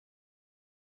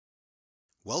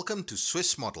Welcome to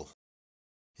Swiss Model.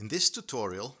 In this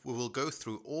tutorial, we will go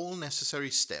through all necessary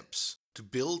steps to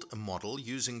build a model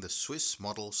using the Swiss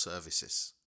Model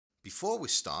services. Before we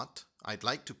start, I'd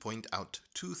like to point out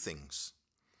two things.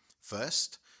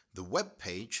 First, the web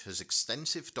page has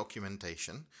extensive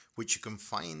documentation which you can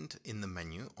find in the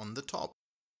menu on the top.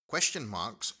 Question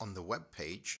marks on the web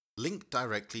page link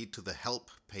directly to the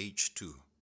help page too.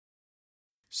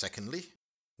 Secondly,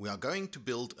 we are going to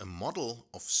build a model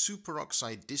of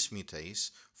superoxide dismutase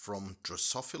from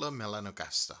Drosophila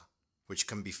melanogaster, which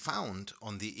can be found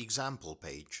on the example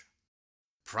page.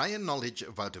 Prior knowledge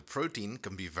about a protein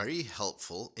can be very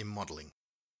helpful in modeling.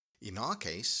 In our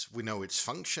case, we know its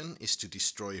function is to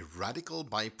destroy radical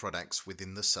byproducts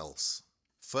within the cells.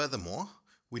 Furthermore,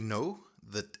 we know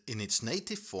that in its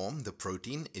native form the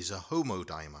protein is a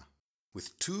homodimer,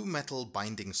 with two metal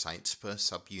binding sites per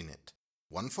subunit,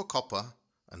 one for copper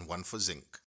and one for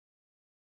zinc.